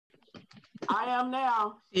I am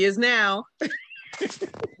now. She is now.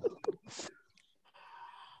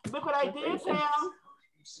 Look what I did, Pam.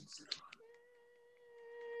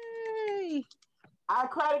 Yay. I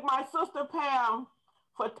credit my sister Pam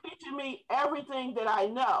for teaching me everything that I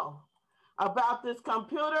know about this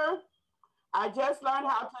computer. I just learned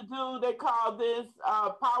how to do, they call this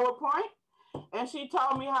PowerPoint. And she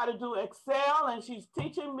taught me how to do Excel, and she's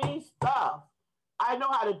teaching me stuff. I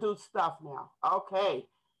know how to do stuff now. Okay.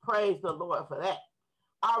 Praise the Lord for that.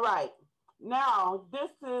 All right. Now,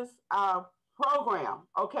 this is our program.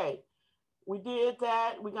 Okay. We did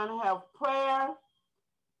that. We're going to have prayer.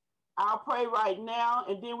 I'll pray right now,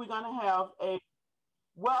 and then we're going to have a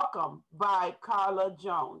welcome by Carla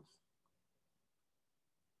Jones.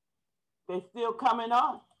 They're still coming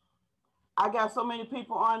on. I got so many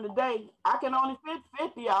people on today. I can only fit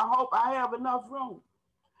 50. I hope I have enough room.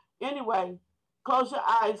 Anyway, close your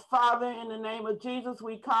eyes. Father, in the name of Jesus,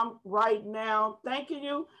 we come right now thanking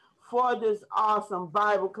you for this awesome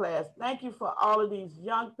Bible class. Thank you for all of these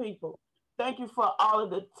young people. Thank you for all of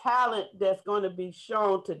the talent that's going to be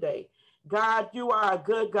shown today. God, you are a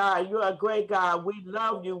good God. You're a great God. We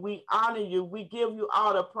love you. We honor you. We give you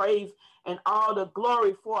all the praise and all the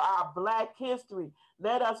glory for our Black history.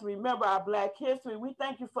 Let us remember our Black history. We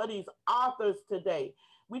thank you for these authors today.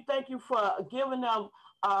 We thank you for giving them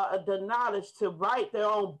the knowledge to write their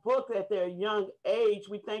own book at their young age.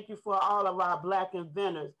 We thank you for all of our Black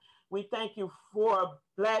inventors. We thank you for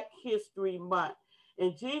Black History Month.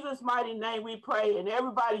 In Jesus' mighty name we pray, and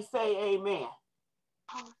everybody say amen.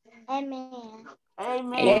 Amen.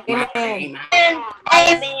 Amen. Amen.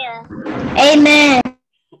 Amen. Amen.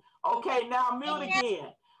 Okay, now mute again.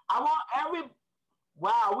 I want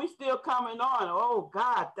wow, we still coming on. Oh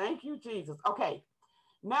God, thank you, Jesus. Okay,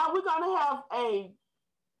 now we're gonna have a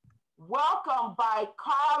welcome by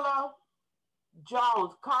Carla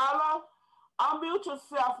Jones. Carla, unmute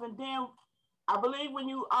yourself, and then I believe when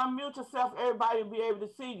you unmute yourself, everybody will be able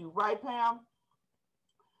to see you, right, Pam?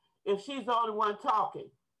 If she's the only one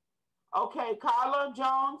talking. Okay, Carla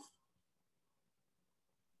Jones.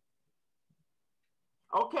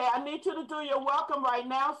 Okay, I need you to do your welcome right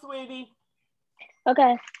now, sweetie.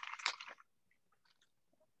 Okay.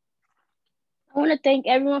 I want to thank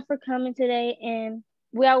everyone for coming today, and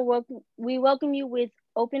we welcome you with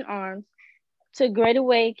open arms to Greater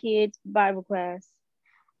Way Kids Bible class.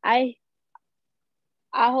 I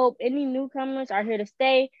hope any newcomers are here to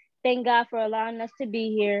stay. Thank God for allowing us to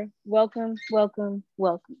be here. Welcome, welcome,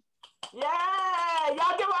 welcome. Yeah,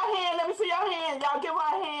 y'all give her a hand. Let me see your hand. Y'all give her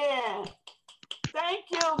a hand. Thank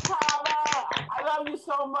you, Carla. I love you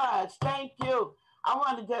so much. Thank you. I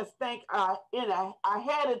want to just thank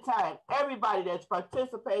ahead of time everybody that's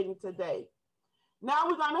participating today. Now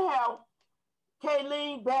we're going to have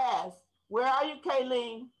Kayleen Bass. Where are you,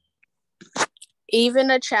 Kayleen?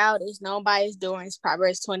 Even a child is known by his doings,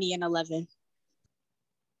 Proverbs 20:11.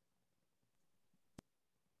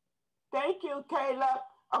 Thank you, Kayla.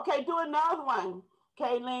 Okay, do another one,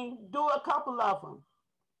 Kayleen. Do a couple of them.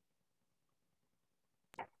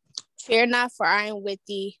 Fear not, for I am with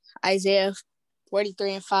thee, Isaiah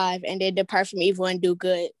 43:5, and then depart from evil and do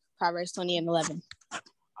good, Proverbs 20:11.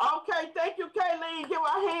 Okay, thank you, Kayleen. Give her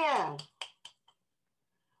a hand.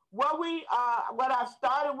 What I've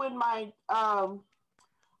started with my,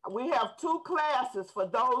 we have two classes for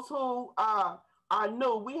those who are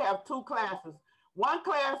new. We have two classes. One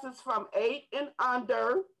class is from 8 and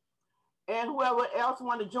under, and whoever else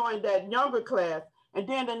want to join that younger class. And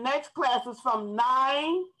then the next class is from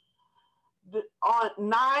 9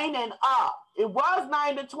 and up. It was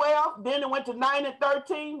 9 to 12, then it went to 9 to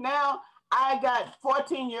 13. Now I got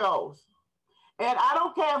 14-year-olds. And I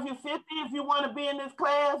don't care if you're 50, if you want to be in this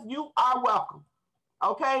class, you are welcome.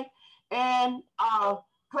 Okay? And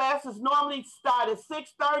classes normally start at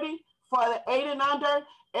 6:30 for the 8 and under,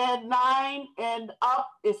 and 9 and up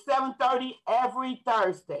is 7:30 every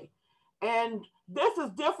Thursday. And this is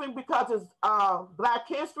different because it's Black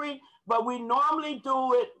history, but we normally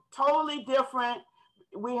do it totally different.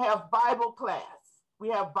 We have Bible class.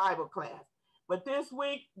 But this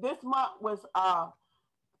month was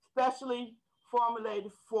specially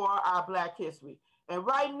formulated for our Black history. And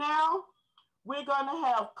right now, we're gonna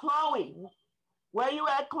have Chloe. Where you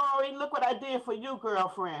at, Chloe? Look what I did for you,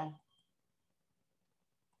 girlfriend.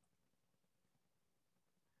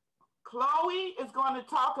 Chloe is going to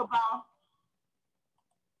talk about,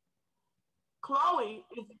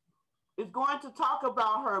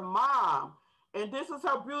 her mom. And this is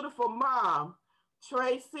her beautiful mom,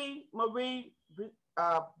 Tracy Marie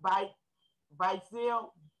Bizell.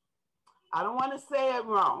 I don't want to say it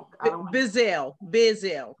wrong. Bizell.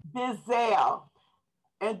 Bizell.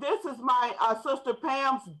 And this is my sister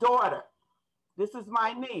Pam's daughter. This is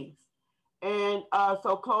my niece. And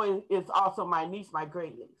so Chloe is also my niece, my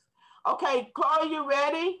great niece. Okay, Chloe, you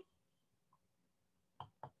ready?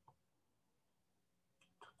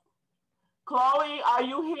 Chloe, are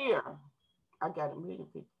you here? I got a million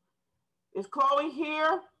people. Is Chloe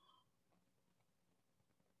here?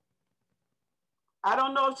 I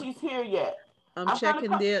don't know if she's here yet. I'm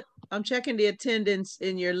checking the attendance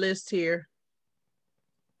in your list here.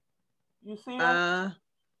 You see her?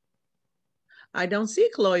 I don't see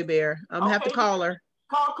Chloe Bear. I'm gonna have to call her.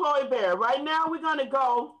 Call Chloe Bear. Right now we're gonna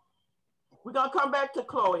come back to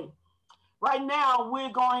Chloe. Right now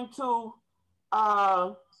we're going to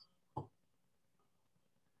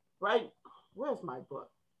where's my book?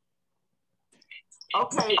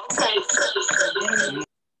 Okay.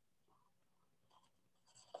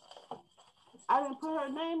 I didn't put her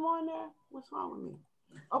name on there. What's wrong with me?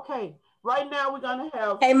 Okay. Right now we're gonna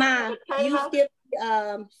have. Hey, Mom. You skipped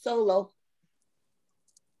solo.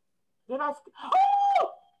 Did I?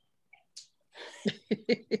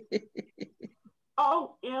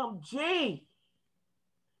 Oh! OMG!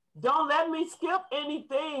 Don't let me skip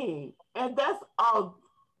anything. And that's all.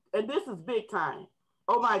 And this is big time.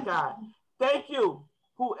 Oh my God! Thank you,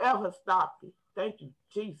 whoever stopped me. Thank you,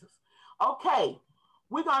 Jesus. Okay,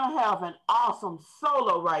 we're gonna have an awesome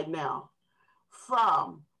solo right now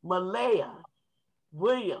from Malaya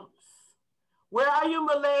Williams. Where are you,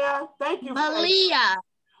 Malaya? Thank you. Malia.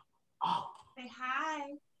 Oh. Say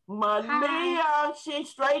hi. Malia, hi. She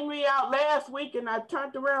straightened me out last week and I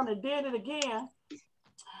turned around and did it again.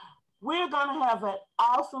 We're gonna have an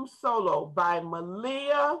awesome solo by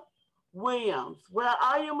Malia Williams. Where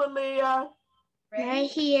are you, Malia? Right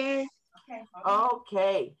here. Okay.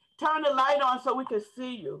 Okay. Turn the light on so we can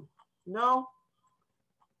see you. No?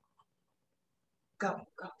 Go.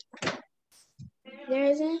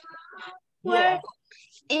 There's a word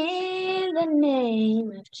in the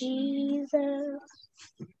name of Jesus.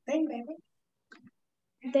 Sing, baby.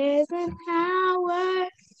 There's a power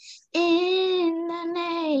in the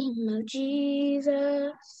name of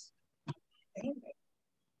Jesus. Sing, baby.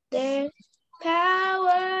 There's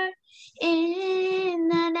power in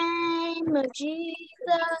the name of Jesus.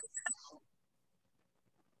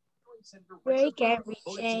 Break every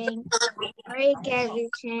chain, break every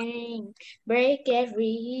chain, break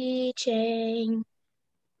every chain.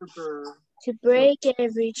 To break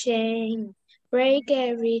every chain, break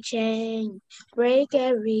every chain, break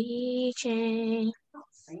every chain.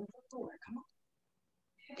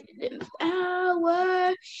 The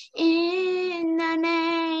power in the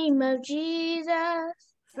name of Jesus.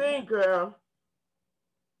 Sing, girl.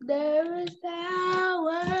 There is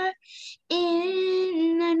power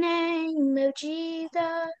in the name of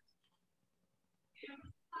Jesus.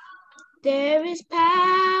 There is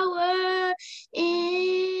power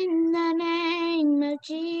in the name of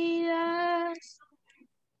Jesus.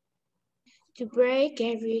 To break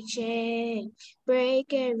every chain,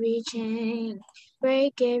 break every chain,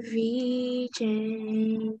 break every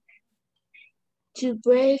chain. To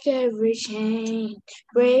break every chain,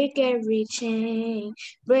 break every chain,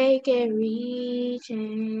 break every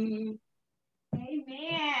chain.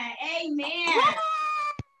 Amen. Amen.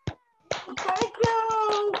 Thank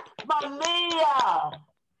you, Malia.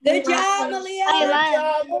 Good job, Malia.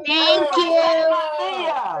 Thank you.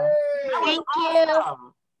 Malia. Thank you.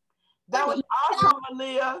 That was awesome,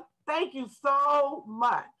 Malia. Thank you so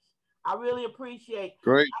much. I really appreciate it.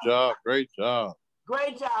 Great job. Great job.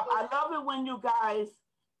 Great job. I love it when you guys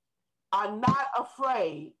are not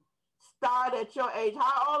afraid. Start at your age.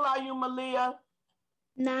 How old are you, Malia?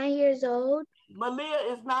 9 years old. Malia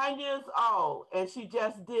is 9 years old, and she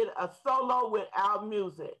just did a solo without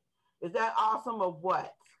music. Is that awesome or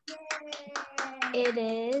what? It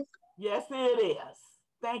is. Yes, it is.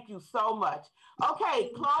 Thank you so much.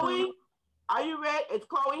 Okay, Chloe, are you ready? Is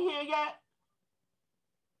Chloe here yet?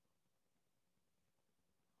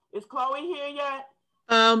 Is Chloe here yet?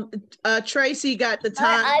 Tracy got the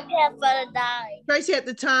time. My iPad phone died. Tracy had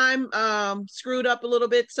the time screwed up a little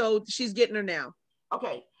bit, so she's getting her now.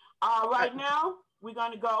 Okay. Right now we're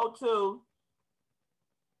gonna go to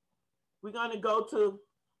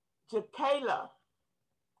Jakayla.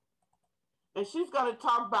 And she's gonna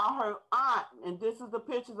talk about her aunt. And this is the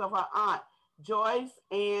pictures of her aunt, Joyce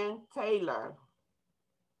Ann Taylor.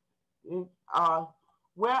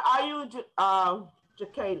 Where are you,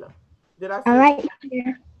 Jakayla? Did I say? All right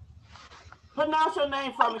here. Pronounce your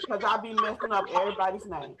name for me because I'll be messing up everybody's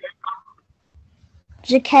name.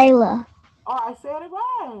 Jakayla. Oh, I said it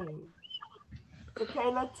right.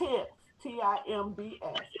 Jakayla Tibbs, Timbs.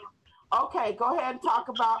 Okay, go ahead and talk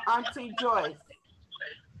about Auntie Joyce.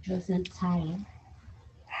 Tyler.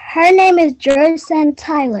 Her name is Jerson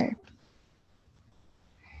Tyler.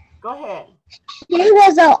 Go ahead. She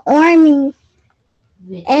was an army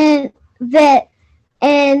and vet,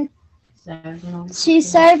 and she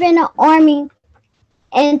served in the army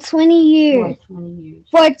in 20 years.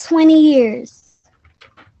 For 20 years.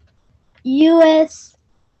 U.S.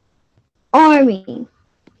 Army.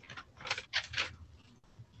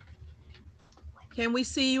 Can we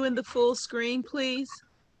see you in the full screen, please?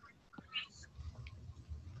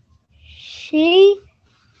 She.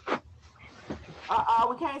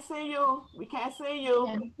 We can't see you. We can't see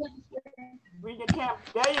you. Read the camera.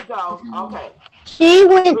 There you go. Okay. She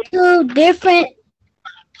went to different.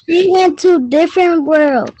 She went to different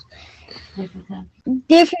worlds,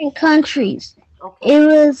 different countries. Okay. It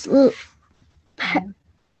was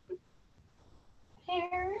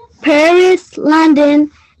Paris,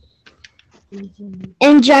 London,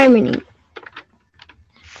 and Germany.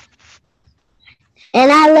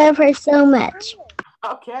 And I love her so much.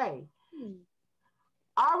 Okay.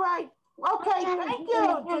 All right. Okay. Thank you,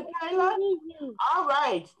 Jacayla. All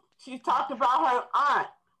right. She talked about her aunt.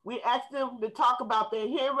 We asked them to talk about their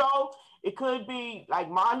hero. It could be like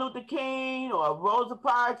Martin Luther King or Rosa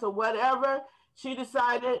Parks or whatever. She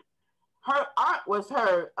decided her aunt was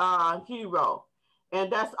her hero.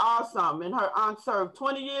 And that's awesome. And her aunt served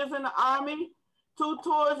 20 years in the Army, 2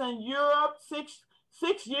 tours in Europe, six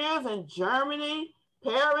years in Germany,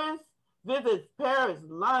 Paris, visits Paris,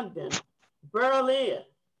 London, Berlin,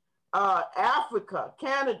 Africa,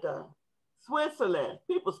 Canada, Switzerland.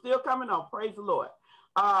 People still coming on, praise the Lord.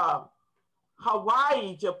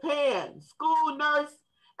 Hawaii, Japan, school nurse.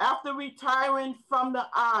 After retiring from the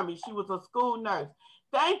Army, she was a school nurse.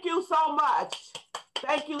 Thank you so much.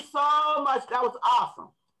 Thank you so much. That was awesome.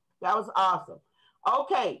 That was awesome.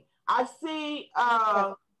 Okay, I see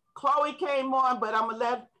Chloe came on, but I'm going to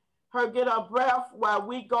let her get her breath while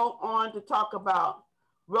we go on to talk about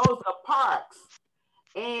Rosa Parks.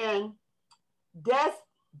 And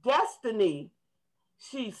Destiny,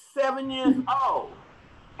 she's 7 years old.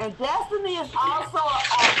 And Destiny is also an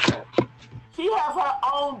author. She has her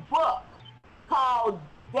own book called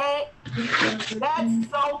That's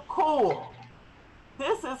So Cool.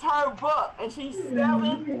 This is her book, and she's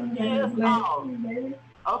 7 years old.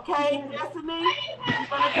 Okay, Destiny, we're going to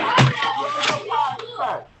talk about Rosa Parks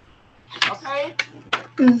first. Okay?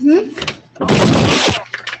 Okay.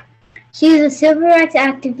 She was a civil rights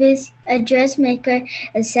activist, a dressmaker,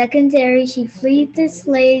 a secretary. She freed the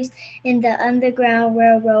slaves in the Underground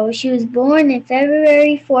Railroad. She was born on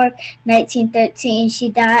February 4th, 1913. She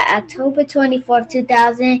died October 24th,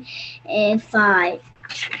 2005.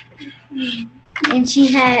 And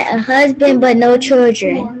she had a husband but no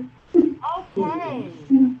children. Okay.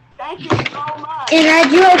 Thank you so much. And I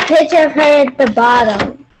drew a picture of her at the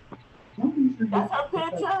bottom. That's her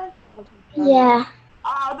picture? Yeah.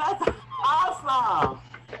 Oh, that's awesome.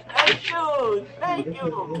 Thank you. Thank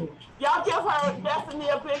you. Y'all give her Destiny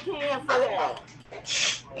a big hand for that.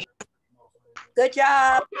 Good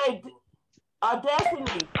job. Okay,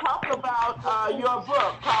 Destiny, talk about your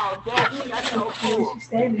book called That's So Cool.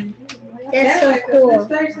 That's so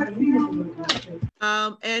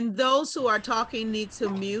cool. And those who are talking need to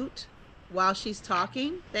mute while she's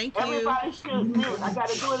talking. Thank you. Everybody should mute. I got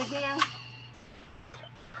to do it again.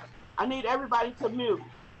 I need everybody to mute,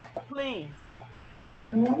 please.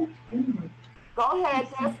 Go ahead,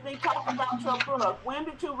 Destiny, talk about your book. When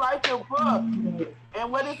did you write your book?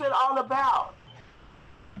 And what is it all about?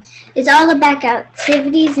 It's all about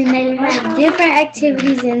activities, and they have different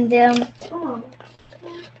activities in them.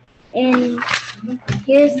 And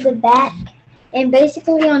here's the back. And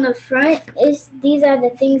basically on the front, these are the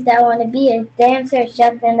things that I want to be: a dancer, a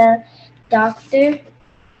chef, and a doctor.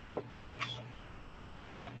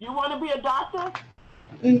 You want to be a doctor?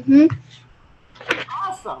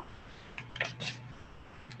 Awesome.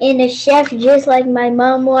 And a chef just like my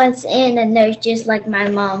mom was, and a nurse just like my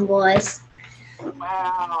mom was.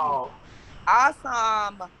 Wow.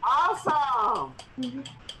 Awesome. Awesome.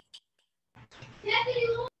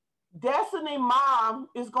 Destiny mom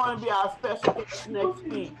is going to be our special guest next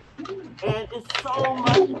week. And it's so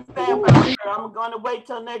much to say about her. I'm going to wait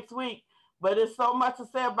till next week. But it's so much to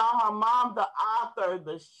say about her mom, the author,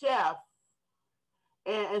 the chef,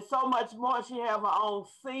 and so much more. She has her own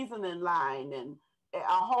seasoning line and a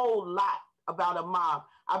whole lot about her mom.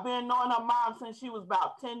 I've been knowing her mom since she was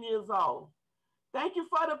about 10 years old. Thank you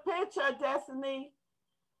for the picture, Destiny.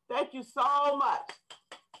 Thank you so much.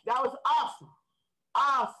 That was awesome.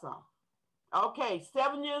 Awesome. Okay,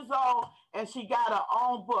 7 years old, and she got her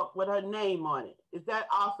own book with her name on it. Is that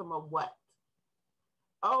awesome or what?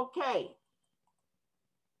 Okay.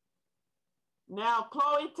 Now,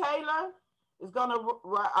 Chloe Taylor is going to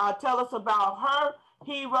tell us about her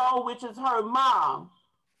hero, which is her mom,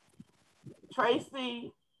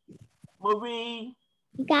 Tracy Marie.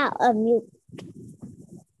 You got a mute.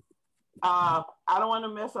 I don't want to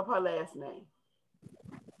mess up her last name.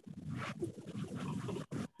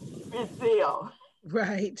 Priscilla.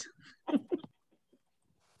 Right.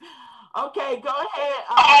 Okay, go ahead.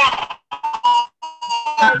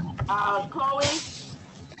 Chloe,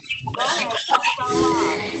 go ahead. Talk about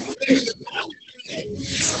mom.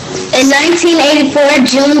 In 1984,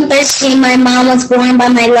 June 13, my mom was born by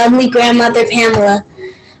my lovely grandmother Pamela.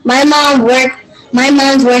 My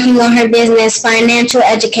mom's working on her business, financial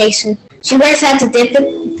education. She works at a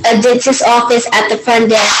dentist's office at the front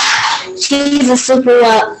desk. She's a super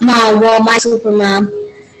mom, well, my super mom.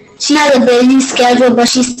 She has a busy schedule, but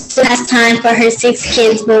she still has time for her 6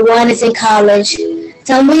 kids, but one is in college.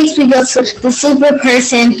 Some weeks we go to the super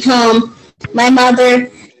person home. My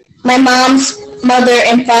mom's mother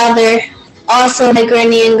and father, also the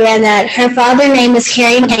granny and granddad. Her father's name is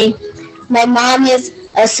Harry McCain. My mom is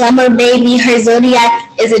a summer baby. Her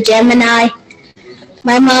zodiac is a Gemini.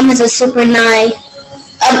 My mom is a super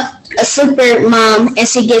mom, and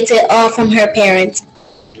she gets it all from her parents.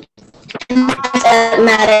 And that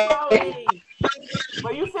matters. Chloe.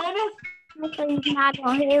 Were you finished? He's not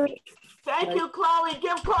gonna hear it. Thank you, Chloe.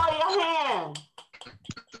 Give Chloe a hand.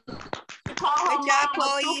 She called her Good job, mom a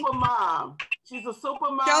Chloe. super mom. She's a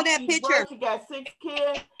super mom. Show that She's picture. She got 6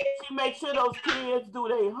 kids. She makes sure those kids do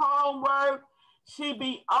their homework. She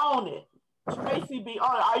be on it. Tracy be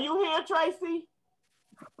on it. Are you here, Tracy?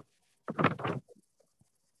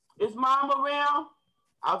 Is mom around?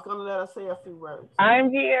 I was gonna let her say a few words.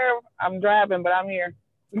 I'm here. I'm driving, but I'm here.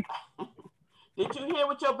 Did you hear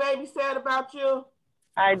what your baby said about you?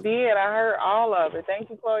 I did. I heard all of it.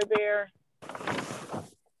 Thank you, Chloe Bear.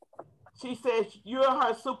 She says you're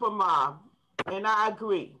her super mom, and I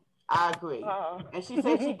agree. I agree. And she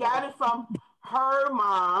said she got it from her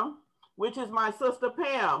mom, which is my sister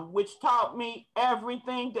Pam, which taught me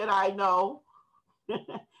everything that I know.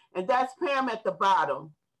 And that's Pam at the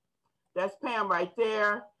bottom. That's Pam right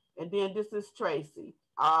there. And then this is Tracy.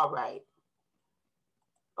 All right.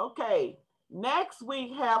 Okay. Next we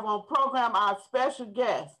have on program our special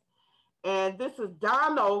guest. And this is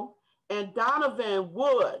Donald and Donovan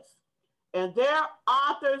Woods. And they're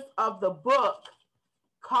authors of the book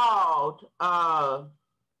called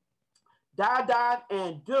Dada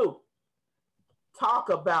and Do. Talk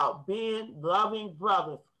about being loving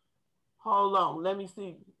brothers. Hold on, let me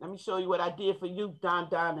see. Let me show you what I did for you, Don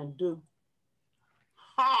and Do.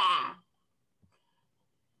 Ha!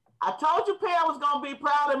 I told you Pam was gonna be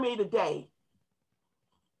proud of me today.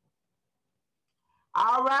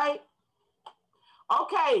 All right.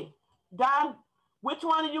 Okay, Don, which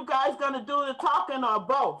one of you guys gonna do the talking or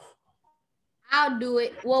both? I'll do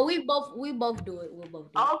it. Well, we both do it. We'll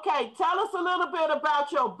both do it. Okay, tell us a little bit about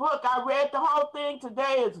your book. I read the whole thing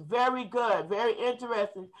today. It's very good, very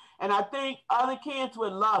interesting, and I think other kids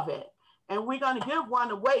would love it. And we're gonna give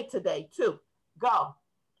one away today too. Go.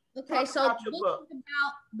 Okay, so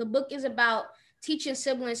the book is about teaching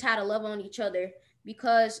siblings how to love on each other,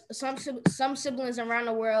 because some siblings around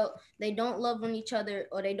the world, they don't love on each other,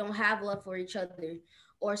 or they don't have love for each other,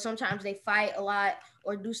 or sometimes they fight a lot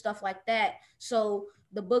or do stuff like that. So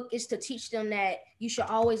the book is to teach them that you should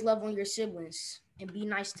always love on your siblings and be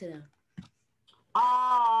nice to them.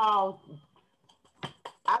 Oh,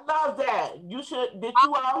 I love that. You should. Did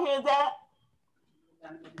you all hear that?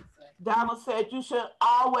 Donald said you should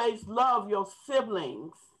always love your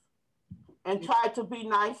siblings and try to be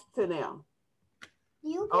nice to them.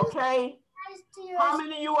 Okay? How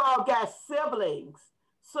many of you all got siblings,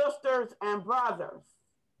 sisters, and brothers?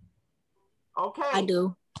 Okay. I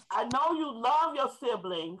do. I know you love your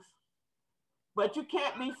siblings, but you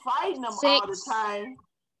can't be fighting them all the time.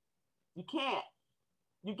 You can't.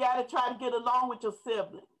 You got to try to get along with your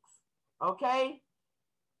siblings. Okay?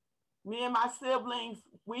 Me and my siblings,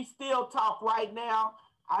 we still talk right now.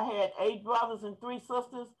 I had 8 brothers and 3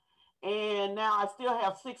 sisters, and now I still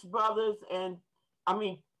have 6 brothers and,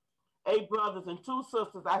 8 brothers and 2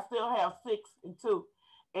 sisters. I still have 6 and 2.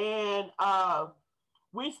 And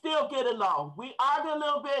we still get along. We argue a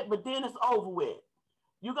little bit, but then it's over with.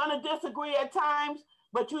 You're going to disagree at times,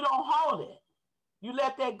 but you don't hold it. You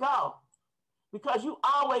let that go, because you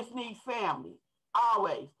always need family,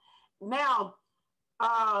 always. Now,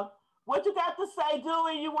 what you got to say,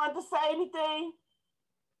 Dewey? You want to say anything?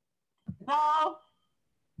 No?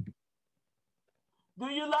 Do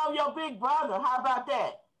you love your big brother? How about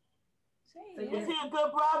that? Is he a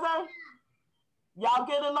good brother? Y'all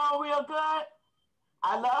get along real good?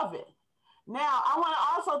 I love it. Now, I want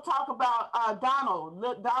to also talk about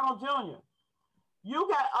Donald Jr. You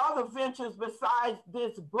got other ventures besides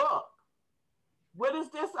this book. What is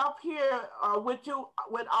this up here with you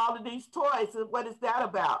with all of these toys? What is that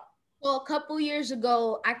about? So a couple years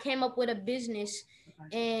ago, I came up with a business,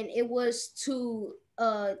 and it was to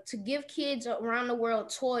give kids around the world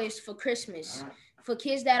toys for Christmas, for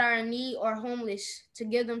kids that are in need or homeless, to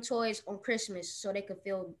give them toys on Christmas so they could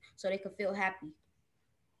feel happy.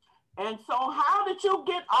 And so, how did you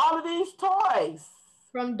get all of these toys?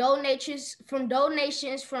 From donations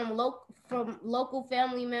from local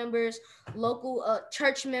family members, local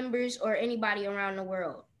church members, or anybody around the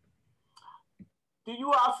world. Do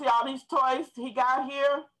you all see all these toys he got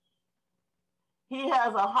here? He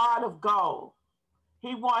has a heart of gold. He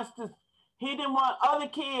didn't want other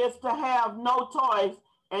kids to have no toys.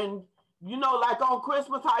 And you know, like on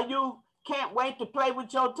Christmas, how you can't wait to play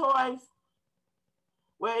with your toys?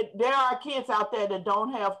 Well, there are kids out there that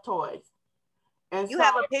don't have toys. And you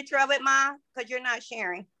have a picture of it, Ma? Because you're not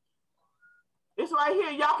sharing. It's right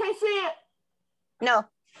here. Y'all can't see it? No.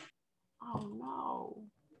 Oh, no.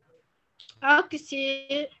 I can see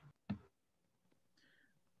it.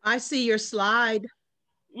 I see your slide.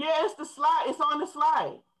 Yeah, it's the slide. It's on the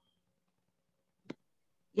slide.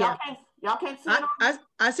 Yeah. Y'all can't see it?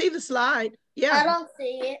 I see the slide. Yeah. I don't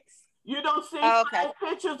see it. You don't see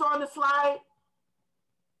pictures on the slide?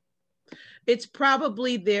 It's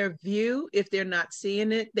probably their view. If they're not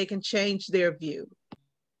seeing it, they can change their view.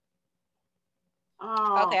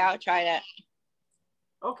 Oh. Okay, I'll try that.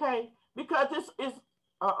 Okay, because this is,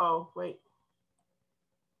 wait.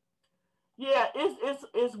 Yeah,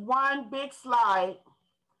 it's one big slide,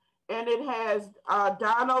 and it has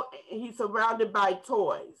Donald. He's surrounded by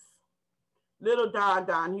toys. Little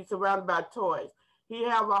Don, he's surrounded by toys. He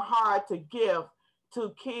have a heart to give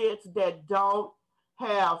to kids that don't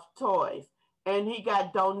have toys. And he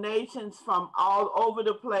got donations from all over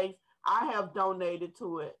the place. I have donated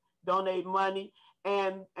to it, donate money,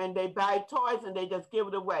 and they buy toys and they just give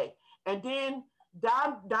it away. And then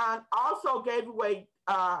Don also gave away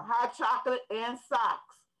hot chocolate and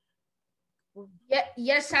socks. Yeah,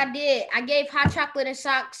 yes, I did. I gave hot chocolate and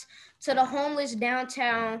socks to the homeless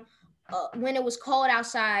downtown when it was cold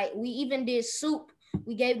outside. We even did soup.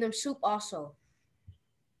 We gave them soup also.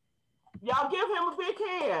 Y'all give him a big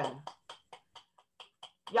hand.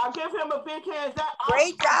 Y'all give him a big hand.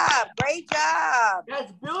 Great job. Great job.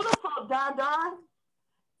 That's beautiful, Don.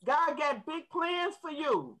 God got big plans for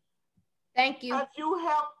you. Thank you. As you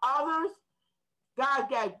help others, God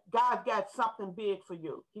got something big for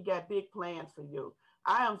you. He got big plans for you.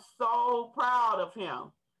 I am so proud of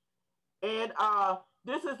him. And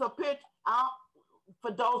this is a picture.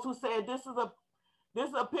 For those who said this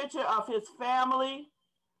is a picture of his family,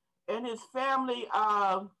 and his family.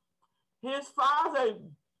 His father,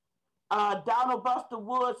 Donald Buster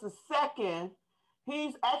Woods II,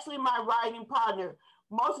 he's actually my writing partner.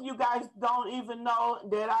 Most of you guys don't even know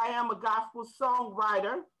that I am a gospel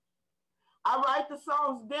songwriter. I write the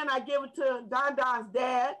songs, then I give it to Don's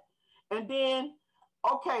dad, and then,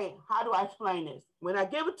 okay, how do I explain this? When I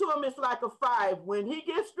give it to him, it's like a 5. When he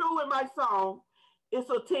gets through with my song, it's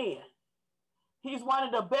a 10. He's one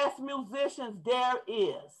of the best musicians there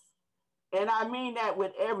is. And I mean that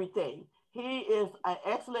with everything. He is an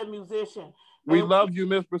excellent musician. We love you,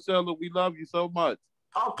 Miss Priscilla. We love you so much.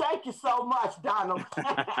 Oh, thank you so much, Donald.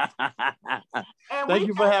 Thank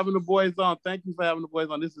you for having the boys on. Thank you for having the boys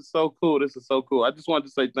on. This is so cool. This is so cool. I just wanted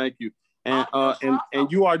to say thank you. And and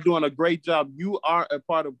you are doing a great job. You are a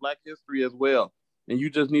part of Black history as well. And you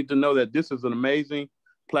just need to know that this is an amazing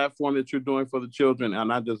platform that you're doing for the children.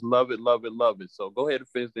 And I just love it, love it, love it. So go ahead and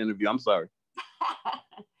finish the interview. I'm sorry.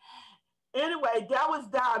 Anyway, that was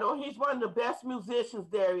Donald. He's one of the best musicians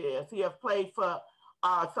there is. He has played for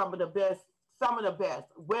some of the best,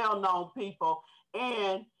 well-known people.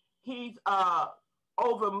 And he's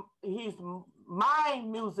my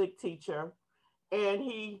music teacher, and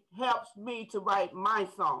he helps me to write my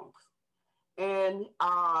songs. And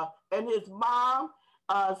his mom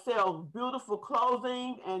sells beautiful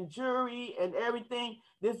clothing and jewelry and everything.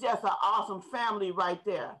 This is just an awesome family right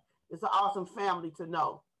there. It's an awesome family to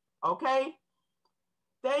know. Okay?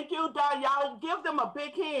 Thank you, Don. Y'all give them a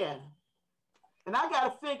big hand. And I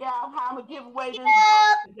got to figure out how I'm going to give away this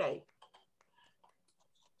book today.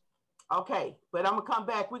 Okay, but I'm going to come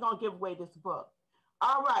back. We're going to give away this book.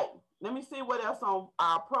 All right. Let me see what else on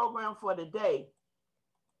our program for today.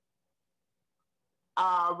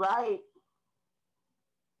 All right.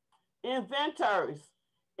 Inventors.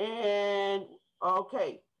 And,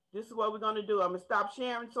 okay, this is what we're going to do. I'm going to stop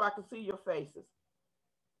sharing so I can see your faces.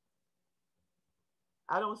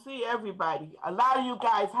 I don't see everybody. A lot of you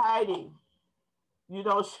guys hiding. You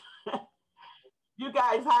don't, you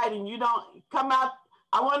guys hiding. You don't come out.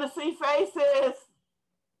 I want to see faces.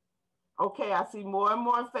 Okay, I see more and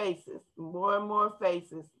more faces. More and more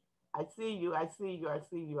faces. I see you. I see you. I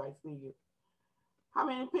see you. I see you. How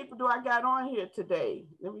many people do I got on here today?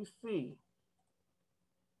 Let me see.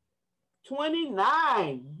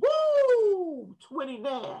 29. Woo!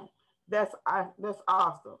 29. That's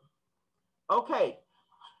awesome. Okay.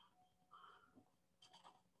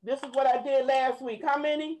 This is what I did last week. How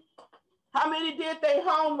many? How many did their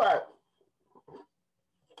homework?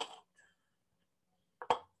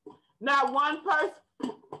 Not one person.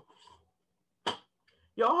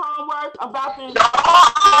 Your homework about the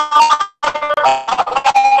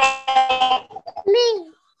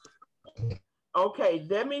Me. Okay,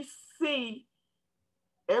 let me see.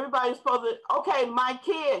 Everybody's supposed to, okay, my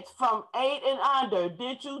kids from 8 and under,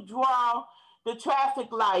 did you draw the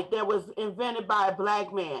traffic light that was invented by a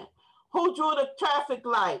black man? Who drew the traffic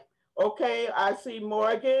light? Okay, I see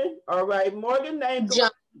Morgan. All right, Morgan name.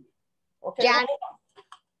 John. Okay, John.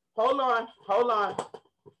 hold on.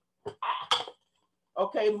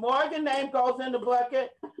 Okay, Morgan name goes in the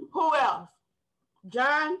bucket. Who else?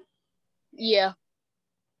 John? Yeah.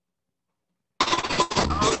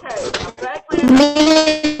 Okay, a black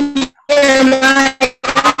man.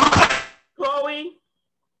 Chloe.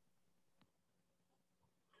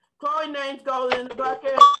 Chloe names goes in the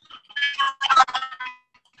bucket.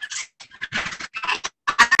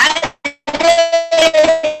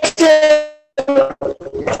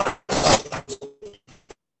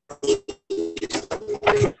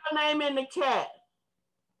 Put your name in the chat.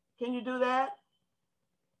 Can you do that?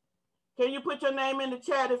 Can you put your name in the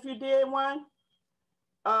chat if you did one?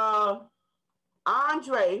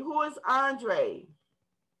 Andre. Who is Andre?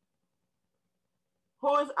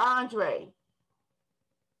 Who is Andre?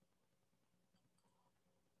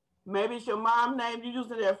 Maybe it's your mom's name. You're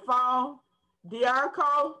using their phone.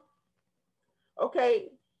 Diarco.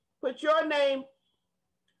 Okay, put your name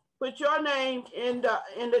in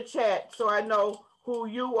the chat so I know who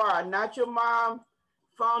you are, not your mom's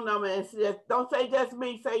phone number. And don't say just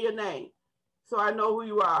me, say your name so I know who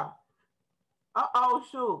you are. Uh-oh,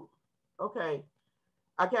 shoot. Okay.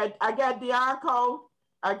 I got Diarco,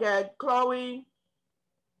 I got Chloe,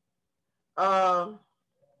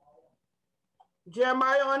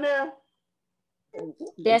 Jeremiah on there.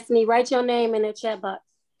 Destiny, write your name in the chat box.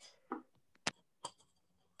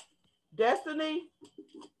 Destiny?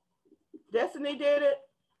 Destiny did it?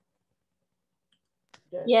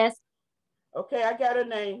 Yes. Okay, I got her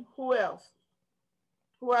name. Who else?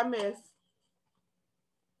 Who I miss?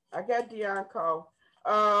 I got Dianco.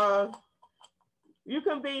 You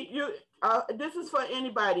can be, this is for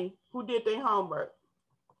anybody who did their homework.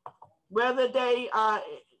 Whether they,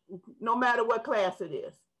 no matter what class it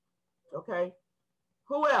is. Okay?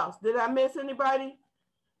 Who else? Did I miss anybody?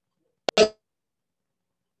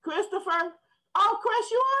 Christopher? Oh,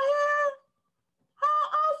 Chris, you on here? How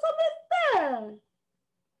awesome is that?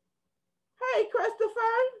 Hey,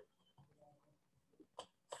 Christopher.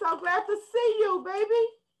 So glad to see you, baby.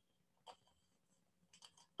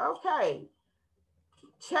 Okay.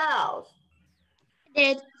 Charles.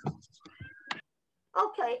 Did.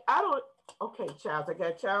 Okay, okay, Charles. I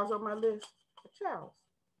got Charles on my list. Charles.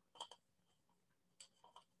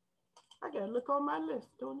 I gotta look on my list.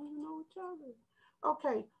 Don't even know what Charles is.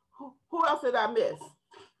 Okay, who else did I miss?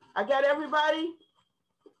 I got everybody.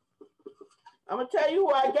 I'm gonna tell you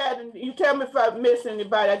who I got, and you tell me if I miss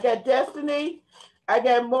anybody. I got Destiny, I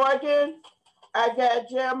got Morgan, I got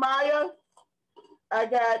Jeremiah, I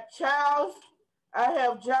got Charles, I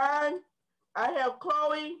have John, I have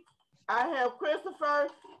Chloe, I have Christopher,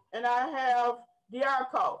 and I have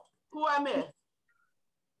Diarco. Who I miss?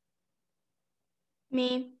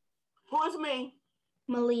 Me. Who is me?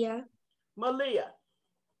 Malia. Malia.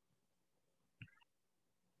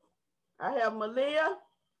 I have Malia.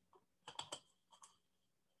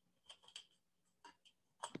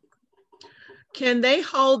 Can they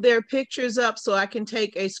hold their pictures up so I can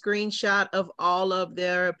take a screenshot of all of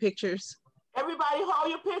their pictures? Everybody hold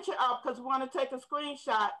your picture up because we want to take a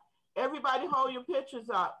screenshot. Everybody hold your pictures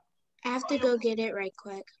up. I have to go get it right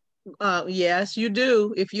quick. Yes, you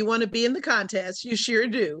do. If you want to be in the contest, you sure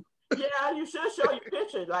do. Yeah, you should show your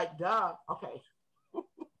picture. Like, duh. Okay.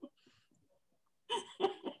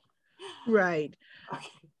 Right. Okay.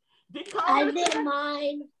 Dakota, I did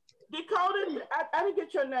mine. Dakota, I didn't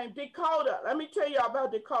get your name. Dakota. Let me tell you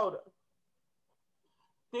about Dakota.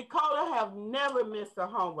 Dakota have never missed a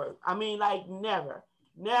homework. I mean, like never,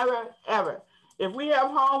 never, ever. If we have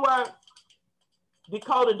homework,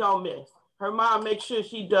 Dakota don't miss. Her mom makes sure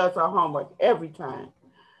she does her homework every time.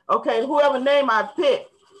 Okay, whoever name I pick,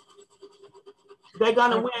 they're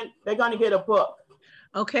gonna win. They're gonna get a book.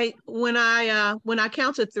 Okay, when I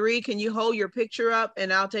count to 3, can you hold your picture up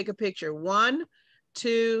and I'll take a picture? 1,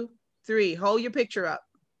 2, 3. Hold your picture up.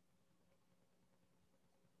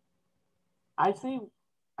 I see.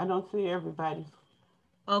 I don't see everybody.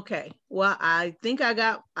 Okay. Well, I think I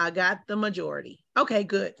got the majority. Okay,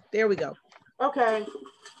 good. There we go. Okay.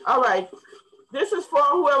 All right. This is for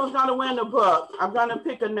whoever's gonna win the book. I'm gonna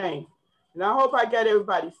pick a name, and I hope I get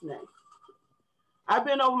everybody's name. I've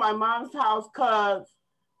been over my mom's house because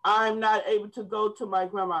I'm not able to go to my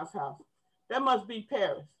grandma's house. That must be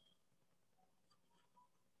Paris.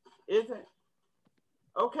 Is it?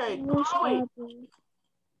 Okay, Chloe.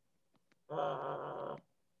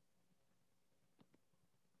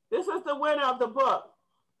 This is the winner of the book.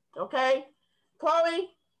 Okay,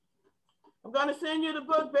 Chloe, I'm gonna send you the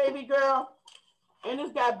book, baby girl. And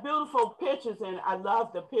it's got beautiful pictures in it. I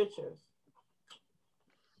love the pictures.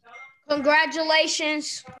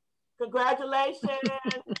 Congratulations. Congratulations.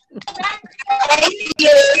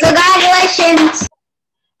 Congratulations.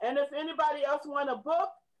 And if anybody else want a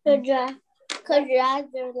book,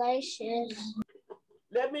 Congratulations.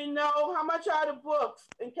 let me know how much are the books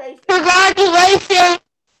in case. Congratulations.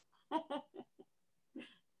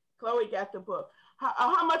 Chloe got the book.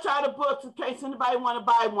 How much are the books in case anybody want to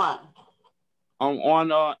buy one?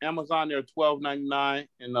 On Amazon, they're $12.99,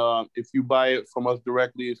 and if you buy it from us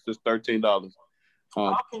directly, it's just $13.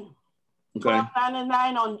 Okay.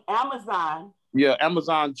 $12.99 on Amazon. Yeah,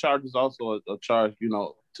 Amazon charges also a charge,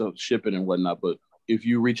 to ship it and whatnot. But if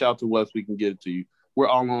you reach out to us, we can get it to you. We're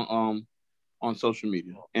all on social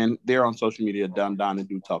media, and they're on social media. Don and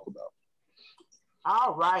Do Talk About.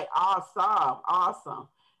 All right, awesome.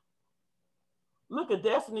 Look at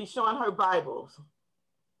Destiny showing her Bibles.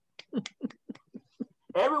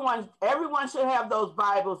 Everyone should have those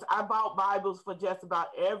Bibles. I bought Bibles for just about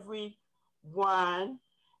everyone.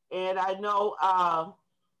 And I know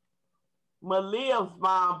Malia's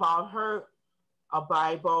mom bought her a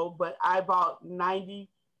Bible, but I bought 90%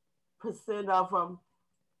 of them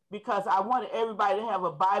because I wanted everybody to have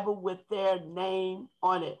a Bible with their name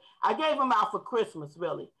on it. I gave them out for Christmas,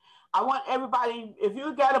 really. I want everybody, if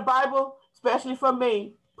you got a Bible, especially for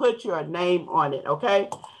me, put your name on it, okay?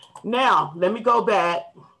 Now, let me go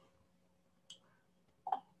back.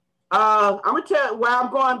 I'm going to tell you where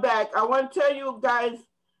I'm going back. I want to tell you guys,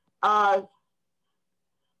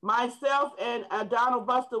 myself and Donald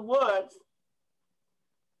Buster Woods,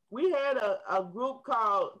 we had a group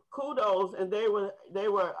called Kudos, and they were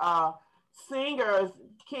singers,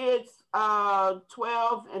 kids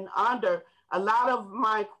 12 and under. A lot of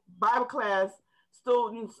my Bible class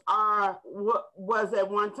students was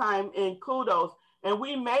at one time in Kudos, and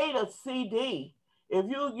we made a CD. If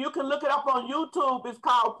you can look it up on YouTube, it's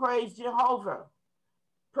called Praise Jehovah.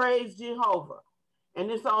 Praise Jehovah.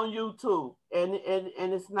 And it's on YouTube, and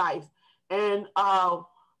it's nice. And I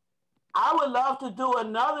would love to do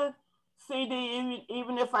another CD,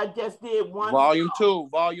 even if I just did one. Volume two.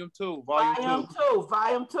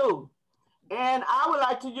 And I would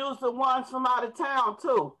like to use the ones from out of town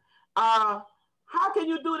too. How can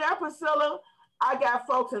you do that, Priscilla? I got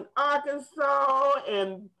folks in Arkansas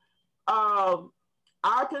and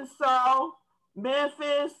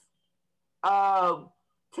Memphis,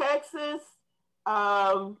 Texas,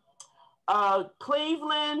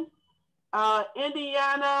 Cleveland,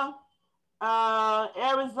 Indiana,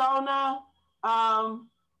 Arizona.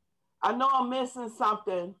 I know I'm missing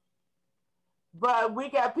something, but we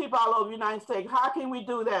got people all over the United States. How can we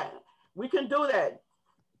do that? We can do that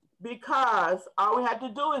because all we have to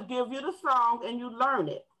do is give you the song and you learn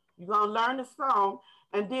it. You're going to learn the song.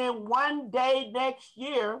 And then one day next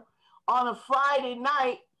year on a Friday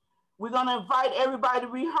night, we're going to invite everybody to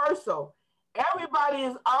rehearsal. Everybody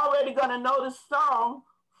is already going to know the song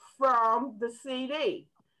from the CD.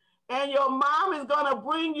 And your mom is going to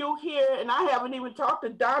bring you here, and I haven't even talked to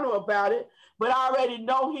Donald about it, but I already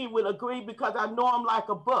know he would agree because I know him like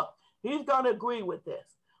a book. He's going to agree with this,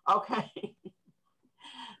 okay?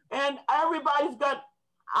 And everybody's got,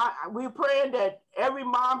 we're praying that every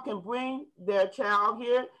mom can bring their child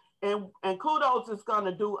here, and Kudos is going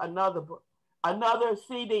to do another book, another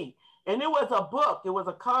CD. And it was a book. It was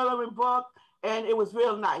a coloring book, and it was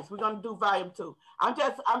real nice. We're going to do volume 2. I'm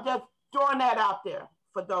just throwing that out there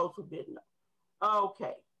for those who didn't know.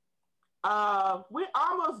 Okay. We're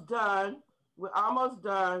almost done.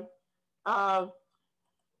 All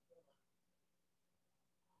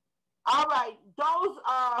right. Those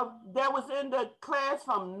that was in the class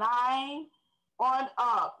from 9 on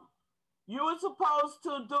up, You were supposed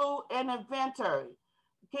to do an inventory.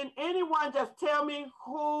 Can anyone just tell me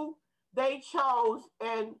who they chose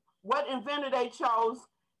and what inventor they chose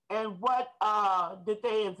and what did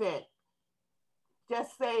they invent?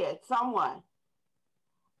 Just say it, someone.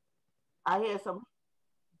 I hear some.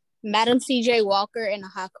 Madam C.J. Walker and a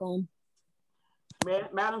hot comb.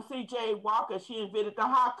 Madam C.J. Walker, she invented the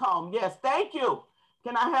hot comb. Yes, thank you.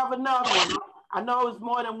 Can I have another one? I know it's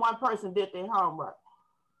more than one person did their homework.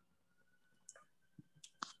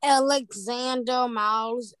 Alexander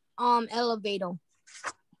Miles, elevator.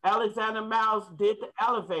 Alexander Miles did the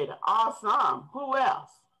elevator. Awesome. Who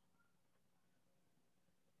else?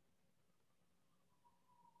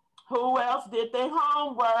 Who else did their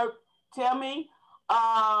homework? Tell me,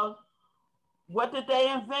 what did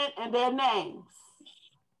they invent and their names?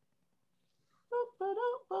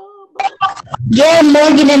 Get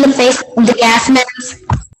Morgan in the face of the gas mask.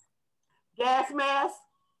 Gas mask?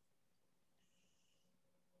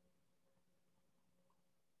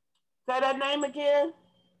 Say that name again.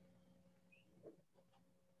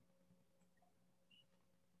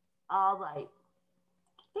 All right.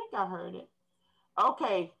 I think I heard it.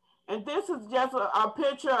 Okay. And this is just a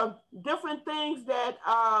picture of different things that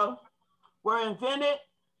were invented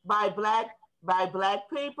by black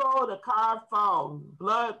people. The car phone,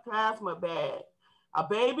 blood plasma bag, a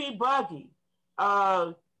baby buggy,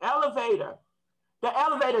 elevator, the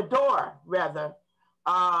elevator door rather,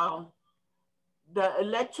 the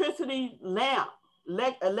electricity lamp,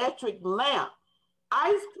 electric lamp,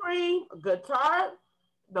 ice cream, guitar,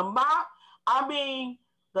 the mop. I mean,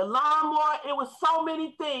 the lawnmower. It was so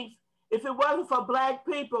many things. If it wasn't for black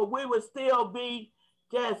people, we would still be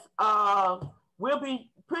just, we'll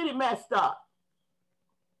be pretty messed up.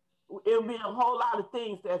 It'll be a whole lot of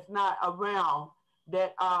things that's not around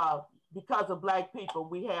that because of black people,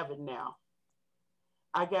 we have it now.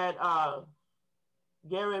 I got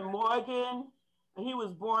Gary Morgan. He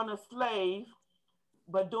was born a slave,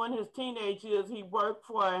 but during his teenage years, he worked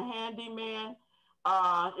for a handyman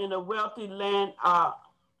in a wealthy land,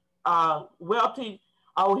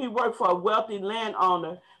 he worked for a wealthy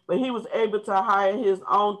landowner, but he was able to hire his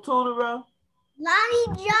own tutorer. Lonnie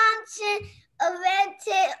Johnson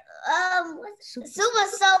invented Super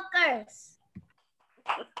Soakers.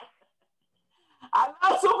 I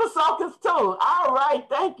love Super Soakers too. All right,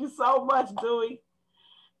 thank you so much, Dewey.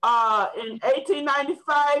 In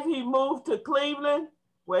 1895, he moved to Cleveland,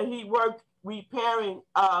 where he worked repairing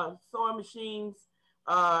sewing machines,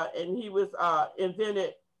 and he was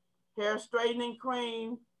invented hair straightening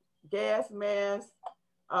cream, gas mask,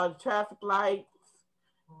 traffic lights,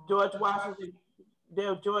 George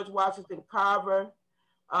Washington Carver.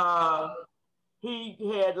 He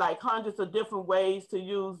had like hundreds of different ways to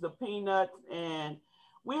use the peanuts, and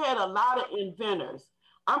we had a lot of inventors.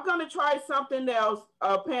 I'm gonna try something else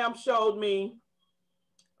Pam showed me.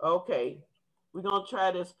 Okay, we're gonna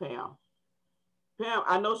try this, Pam. Pam,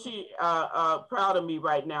 I know she proud of me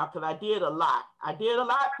right now because I did a lot.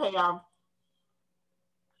 Pam.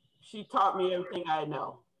 She taught me everything I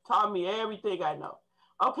know.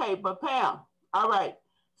 Okay, but Pam, all right.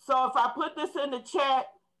 So if I put this in the chat.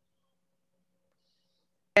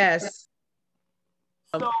 Yes.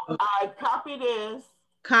 So I copy this.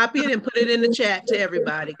 Copy it and put it in the chat to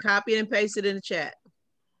everybody. Copy it and paste it in the chat.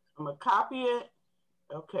 I'm gonna copy it.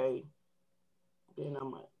 Okay. Then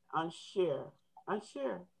I'm gonna unshare.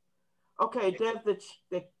 Okay, there's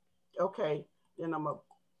the okay. Then I'm gonna.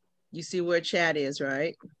 You see where chat is,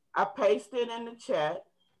 right? I paste it in the chat.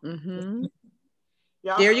 Mm-hmm.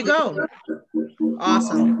 There you go.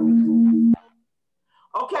 Awesome.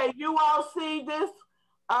 Okay, you all see this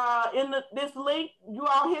in this link. You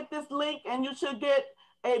all hit this link and you should get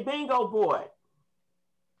a bingo board.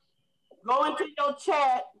 Go into your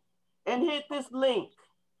chat and hit this link.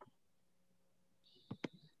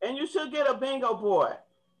 And you should get a bingo board.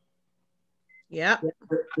 Yep.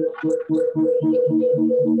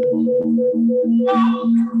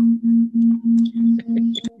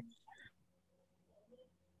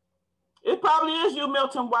 It probably is you,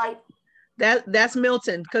 Milton White. That's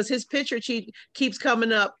Milton, because his picture keeps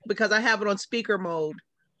coming up because I have it on speaker mode.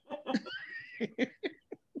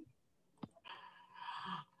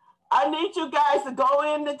 I need you guys to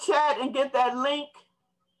go in the chat and get that link.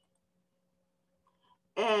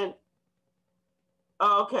 And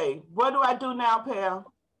okay, what do I do now, Pam?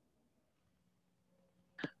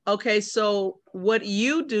 Okay, so what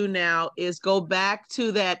you do now is go back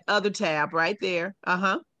to that other tab right there.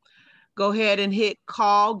 Go ahead and hit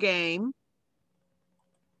call game.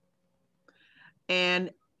 And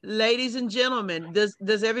ladies and gentlemen,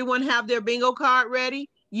 does everyone have their bingo card ready?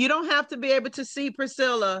 You don't have to be able to see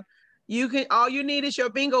Priscilla You can, all you need is your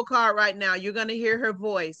bingo card right now. You're going to hear her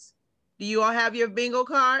voice. Do you all have your bingo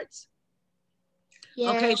cards?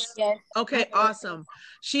 Yes. Okay. Yes. Okay, awesome.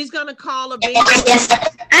 She's going to call a bingo.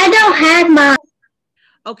 I don't have mine.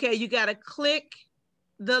 Okay, you got to click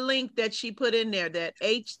the link that she put in there, that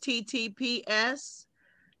HTTPS.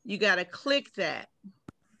 You got to click that.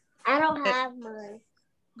 I don't have mine.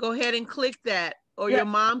 Go ahead and click that, or your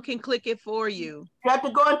mom can click it for you. You have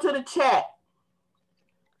to go into the chat.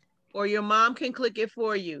 Or your mom can click it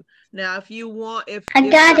for you. Now, if you want, I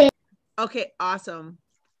got it. Okay, awesome.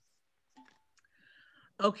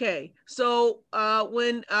 Okay, so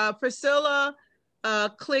when Priscilla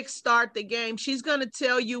clicks start the game, she's going to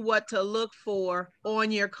tell you what to look for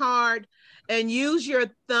on your card, and use your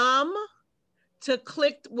thumb to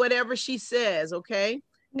click whatever she says, okay?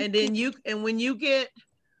 And then when you get,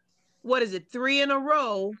 what is it, 3 in a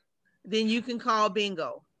row, then you can call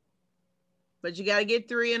bingo. But you got to get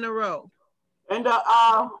 3 in a row. And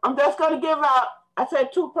I'm just going to give out, I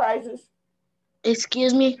said 2 prizes.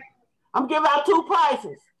 Excuse me? I'm giving out 2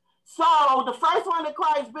 prizes. So the first one that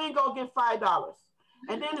cries bingo get $5.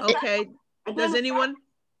 And then the second, and does anyone?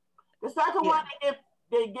 The second one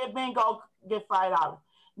they get bingo get $5.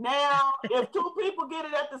 Now, if 2 people get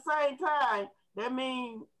it at the same time, that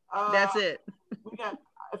means that's it. We got.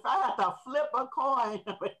 If I have to flip a coin,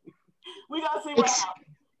 we gotta see what happens.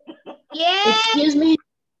 Yeah. Excuse me.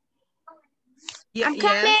 Yeah, I'm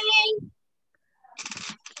coming.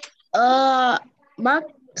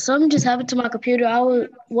 Something just happened to my computer.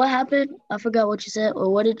 What happened? I forgot what you said, or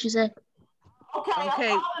what did you say? Okay. I'm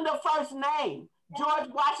calling the first name, George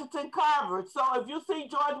Washington Carver. So if you see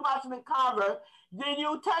George Washington Carver, then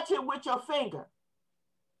you touch it with your finger.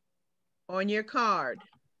 On your card.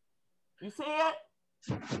 You see it?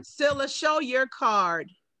 Priscilla, show your card.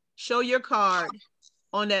 Show your card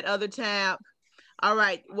on that other tab. All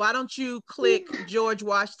right. Why don't you click George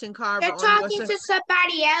Washington Carver? You're talking to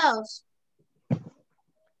somebody else.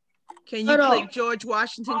 Can you click George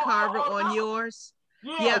Washington Carver on yours?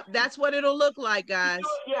 Yeah, that's what it'll look like, guys.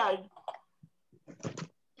 Yeah.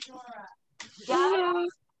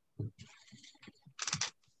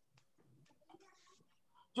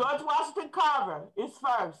 George Washington Carver is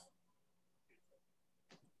first.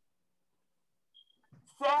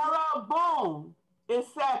 Sarah Boone is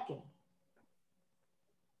second.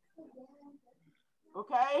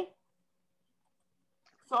 Okay?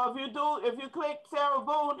 So if you click Sarah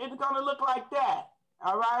Boone, it's gonna look like that.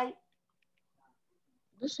 All right?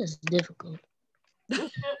 This is difficult.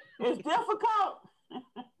 It's difficult.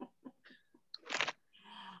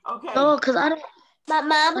 Okay. No, because I don't. My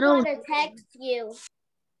mom gonna text you.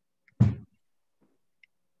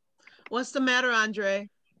 What's the matter, Andre?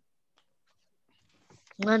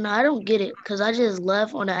 No, I don't get it because I just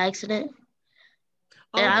left on an accident.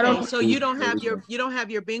 Okay, so you don't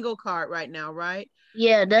have your bingo card right now, right?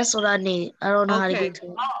 Yeah, that's what I need. I don't know how to get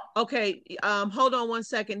to it. Okay, hold on one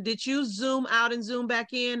second. Did you zoom out and zoom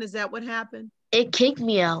back in? Is that what happened? It kicked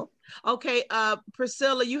me out. Okay,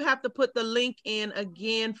 Priscilla, you have to put the link in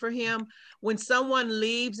again for him. When someone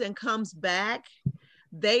leaves and comes back,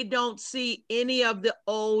 they don't see any of the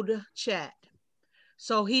old chat.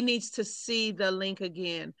 So he needs to see the link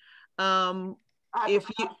again. If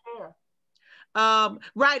you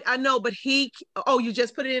right, I know, but you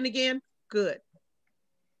just put it in again? Good.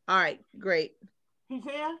 All right, great. He's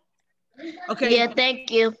here? Okay. Yeah, thank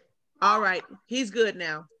you. All right, he's good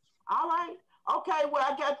now. All right. Okay, well,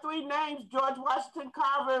 I got 3 names, George Washington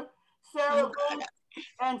Carver, Sarah Boone,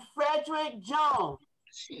 and Frederick Jones.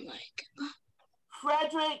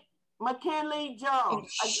 Frederick McKinley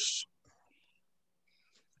Jones.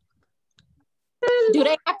 Do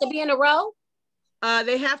they have to be in a row?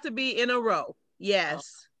 They have to be in a row.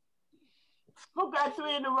 Yes. Who got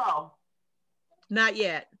 3 in a row? Not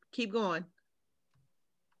yet. Keep going.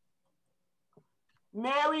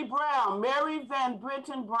 Mary Brown, Mary Van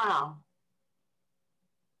Britton Brown.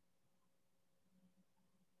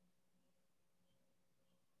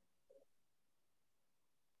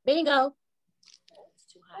 Bingo.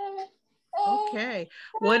 Okay.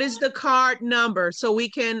 What is the card number so we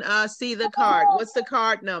can see the card? What's the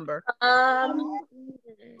card number?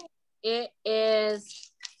 It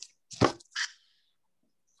is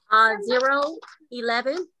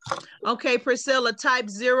 011. Okay, Priscilla, type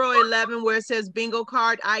 011 where it says bingo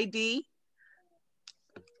card ID.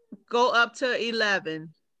 Go up to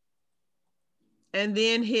 11 and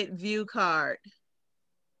then hit view card.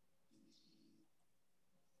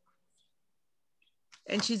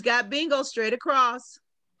 And she's got bingo straight across.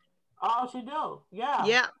 Oh, she do?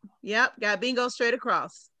 Yeah. Yep. Got bingo straight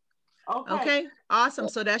across. Okay. Awesome.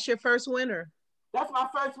 So that's your first winner. That's my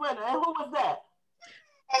first winner. And who was that?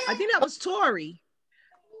 I think that was Tori.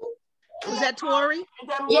 Was that Tori? Is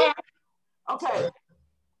that Yeah. Okay.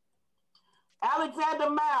 Alexander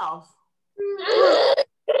Miles.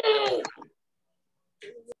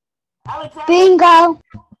 Alexander. Bingo.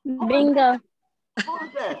 Bingo. Who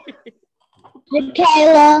is that?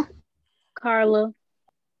 Michaela. Carla.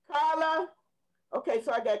 Carla. Okay,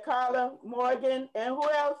 so I got Carla, Morgan, and who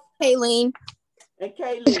else? Kayleen. And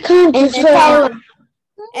Kaylee. And Taylor.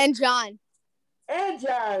 And John. And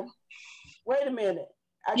John. Wait a minute.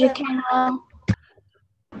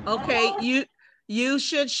 Okay, you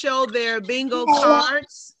should show their bingo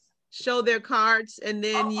cards. Show their cards, and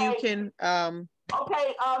then you can.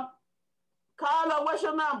 Okay, Carla, what's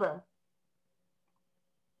your number?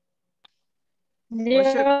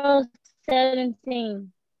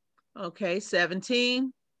 017. Okay,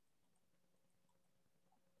 17.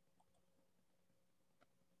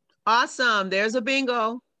 Awesome. There's a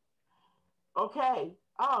bingo. Okay.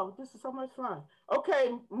 Oh, this is so much fun.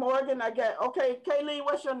 Okay, Morgan, I got. Okay, Kaylee,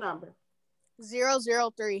 what's your number?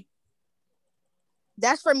 003.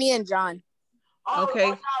 That's for me and John. Oh, okay.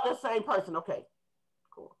 Oh, now the same person. Okay.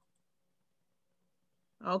 Cool.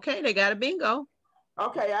 Okay, they got a bingo.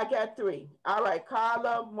 Okay, I got 3. All right,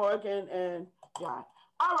 Carla, Morgan, and John.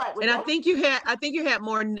 All right. And I think you had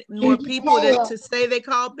more people to say they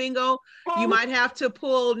called bingo. Who? You might have to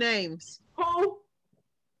pull names. Who?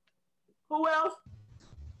 Who else?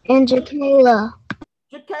 And Jaquela.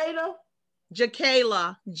 Jaquela?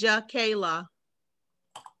 Jaquela.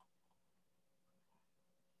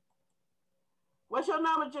 What's your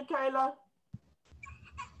number, Jaquela?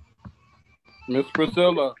 Miss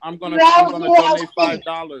Priscilla, I'm gonna donate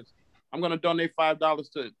 $5. I'm gonna donate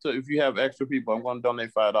 $5 to if you have extra people. I'm gonna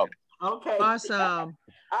donate $5. Okay. Awesome.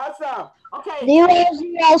 Awesome. Okay.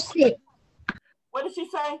 006. What did she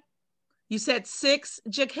say? You said 6,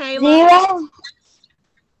 Jaquela?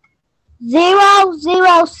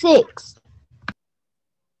 006.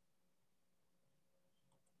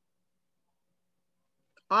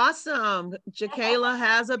 Awesome. Jaquela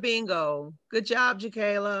has a bingo. Good job,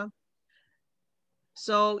 Jaquela.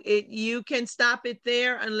 So you can stop it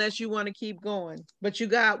there unless you want to keep going. But you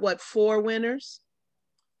got what, 4 winners?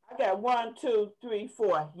 I got 1, 2, 3,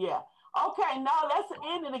 4. Yeah. Okay, now that's the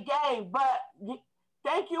end of the game. But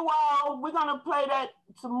thank you all. We're gonna play that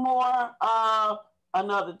some more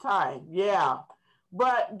another time. Yeah.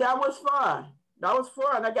 But that was fun. That was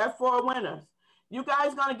fun. I got 4 winners. You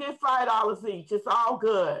guys gonna get $5 each. It's all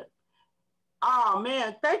good. Oh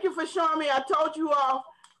man, thank you for showing me. I told you all.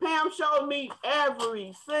 Pam showed me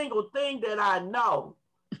every single thing that I know.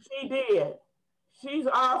 She did. She's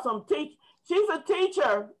awesome. She's a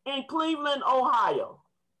teacher in Cleveland, Ohio.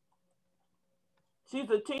 She's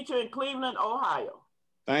a teacher in Cleveland, Ohio.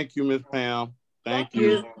 Thank you, Miss Pam. Thank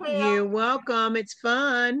you. You're welcome. It's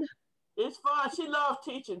fun. It's fun. She loves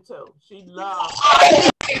teaching too. She loves.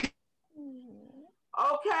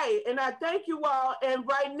 Okay, and I thank you all. And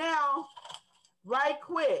right now, right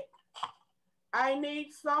quick, I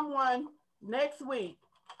need someone next week.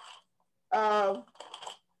 Desarian,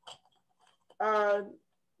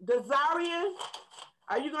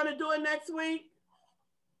 are you going to do it next week?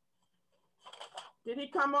 Did he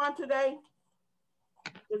come on today?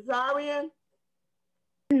 Desarian?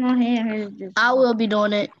 I will be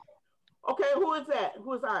doing it. Okay, who is that?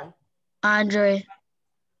 Who is I? Andre.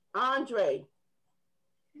 Andre,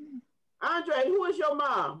 who is your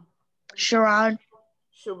mom? Sharon.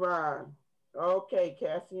 Sharon. Okay,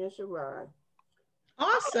 Cassie and Sharon.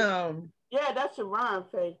 Awesome. Yeah, that's Sharon,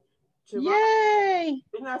 Faye. Sharon. Yay.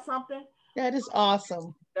 Isn't that something? That is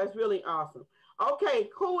awesome. That's really awesome. Okay,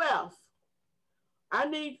 who else? I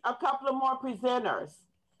need a couple of more presenters.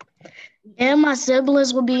 And my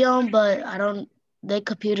siblings will be on, but their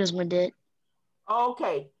computers went dead.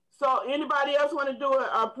 Okay, so anybody else want to do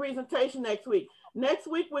a presentation next week? Next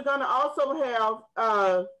week, we're going to also have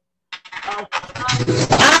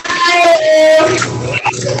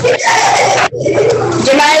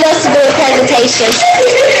Jemima wants to do a presentation.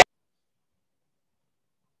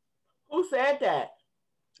 Who said that?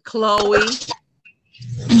 Chloe.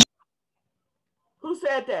 Who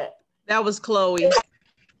said that? That was Chloe.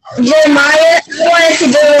 Jeremiah wanted to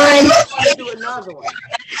do one. Do another one.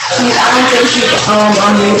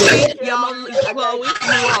 Y'all, Chloe,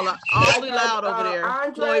 you all are awfully loud over there.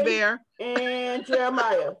 Andre Chloe Bear. And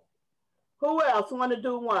Jeremiah. Who else want to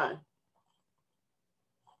do one?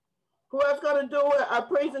 Who else going to do a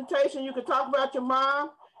presentation? You can talk about your mom.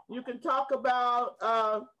 You can talk about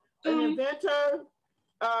an inventor.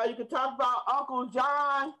 You can talk about Uncle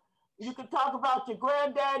John. You can talk about your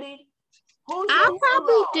granddaddy. I'll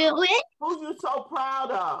probably do it. Who you so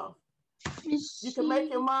proud of? You can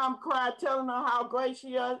make your mom cry telling her how great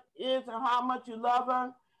she is and how much you love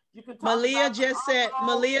her. You can talk Malia about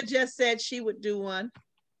just said she would do one.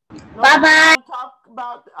 Bye-bye. Talk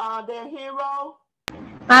about their hero.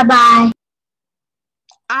 Bye-bye.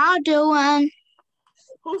 I'll do one.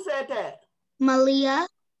 Who said that? Malia.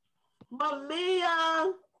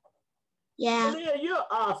 Malia. Yeah. Malia, you're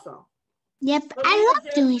awesome. Yep, Malia I love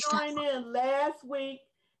just doing stuff. joined in last week,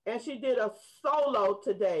 and she did a solo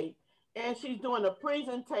today, and she's doing a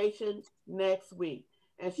presentation next week.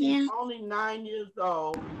 And she's only 9 years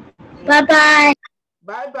old. Bye-bye.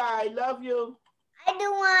 Bye-bye. Love you. I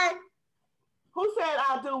do one. Who said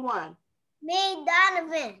I'll do one? Me,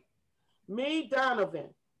 Donovan. Me,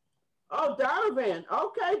 Donovan. Oh, Donovan.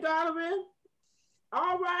 Okay, Donovan.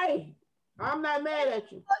 All right. I'm not mad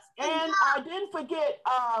at you. And I didn't forget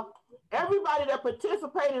everybody that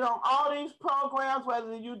participated on all these programs,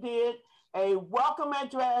 whether you did a welcome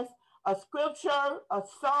address, a scripture, a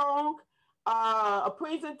song, a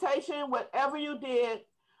presentation, whatever you did,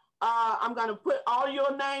 I'm going to put all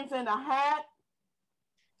your names in a hat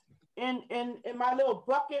in my little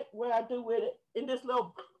bucket where I do with it, in this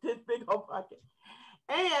big old bucket.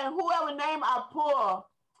 And whoever name I pull,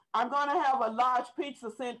 I'm going to have a large pizza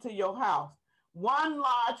sent to your house. One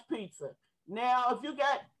large pizza. Now, if you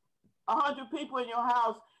got 100 people in your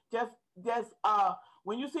house, just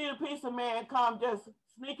when you see the pizza man come, just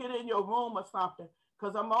sneak it in your room or something,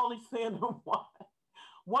 because I'm only sending one.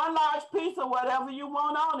 One large pizza, whatever you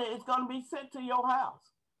want on it, is going to be sent to your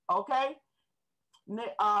house. Okay?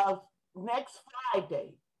 Next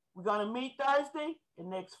Friday. We're going to meet Thursday, and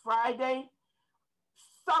next Friday,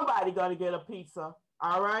 somebody going to get a pizza.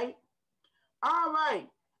 All right? All right.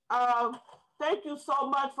 Thank you so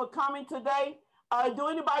much for coming today. Do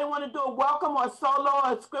anybody want to do a welcome or solo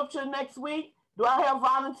or scripture next week? Do I have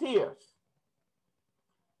volunteers?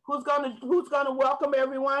 Who's gonna welcome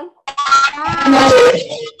everyone? Me.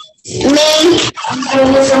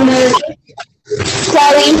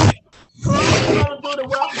 Chloe. Who's gonna do the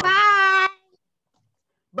welcome? Bye.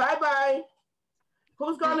 Bye-bye.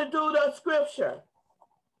 Who's gonna do the scripture?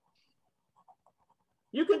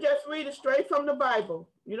 You can just read it straight from the Bible.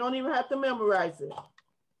 You don't even have to memorize it.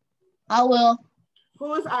 I will.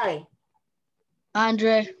 Who is I?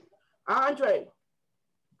 Andre. Andre,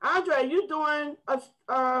 you're doing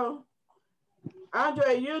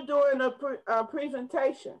a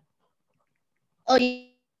presentation. Oh, yeah.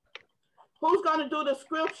 Who's going to do the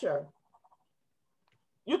scripture?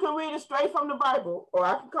 You can read it straight from the Bible, or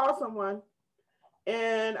I can call someone.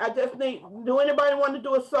 And I just need, do anybody want to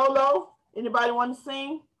do a solo? Anybody want to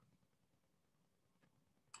sing?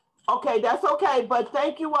 Okay, that's okay. But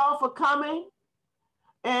thank you all for coming.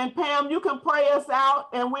 And Pam, you can pray us out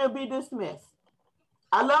and we'll be dismissed.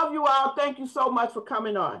 I love you all. Thank you so much for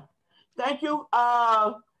coming on. Thank you,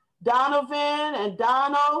 Donovan and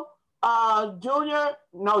Donald Jr.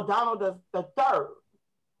 No, Donald the third.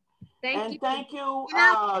 Thank you,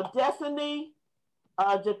 Destiny,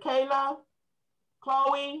 Jakayla,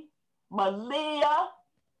 Chloe, Malia,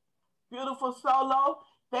 beautiful solo.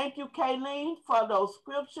 Thank you, Kayleen, for those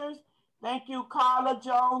scriptures. Thank you, Carla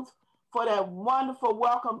Jones, for that wonderful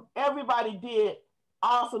welcome. Everybody did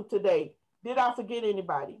awesome today. Did I forget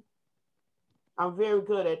anybody? I'm very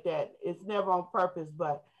good at that. It's never on purpose,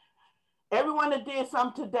 but everyone that did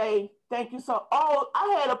something today, thank you. So,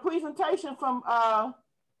 I had a presentation from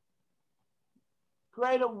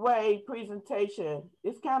Greater Way presentation.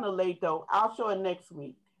 It's kind of late though. I'll show it next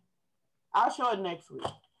week.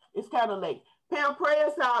 It's kind of late. Pam, pray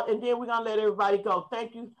us out, and then we're going to let everybody go.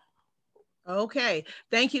 Thank you. Okay.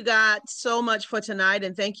 Thank you, God, so much for tonight.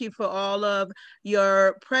 And thank you for all of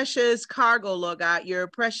your precious cargo, Lord God, your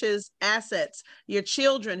precious assets, your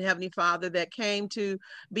children, Heavenly Father, that came to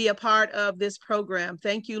be a part of this program.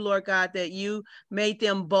 Thank you, Lord God, that you made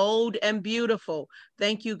them bold and beautiful.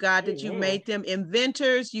 Thank you, God, that you made them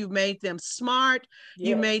inventors. You made them smart. Yes.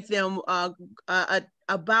 You made them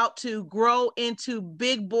about to grow into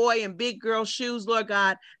big boy and big girl shoes, Lord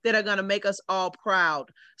God, that are going to make us all proud.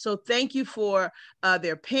 So thank you for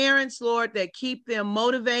their parents, Lord, that keep them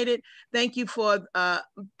motivated. Thank you for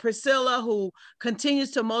Priscilla, who continues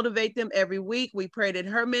to motivate them every week. We pray that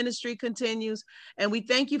her ministry continues. And we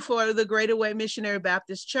thank you for the Greater Way Missionary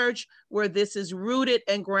Baptist Church, where this is rooted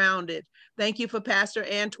and grounded. Thank you for Pastor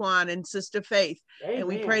Antoine and Sister Faith. Amen. And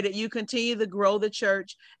we pray that you continue to grow the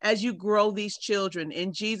church as you grow these children.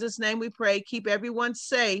 In Jesus' name we pray. Keep everyone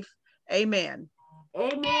safe. Amen.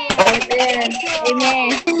 Amen. Amen. Amen.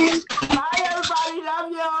 Bye, everybody.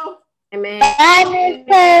 Love you. Amen. Bye, Miss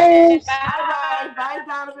Purse. Bye-bye. Bye,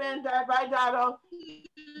 Donovan. Bye, Dotto.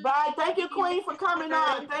 Bye. Thank you, Queen, for coming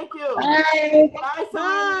on. Thank you. Bye. Bye,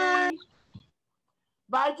 Serenity.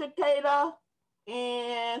 Bye, Jacada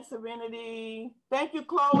and Serenity. Thank you,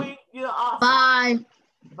 Chloe. You're awesome. Bye.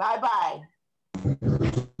 Bye-bye.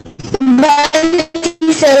 Bye,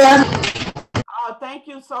 Priscilla. Oh, thank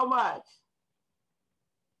you so much.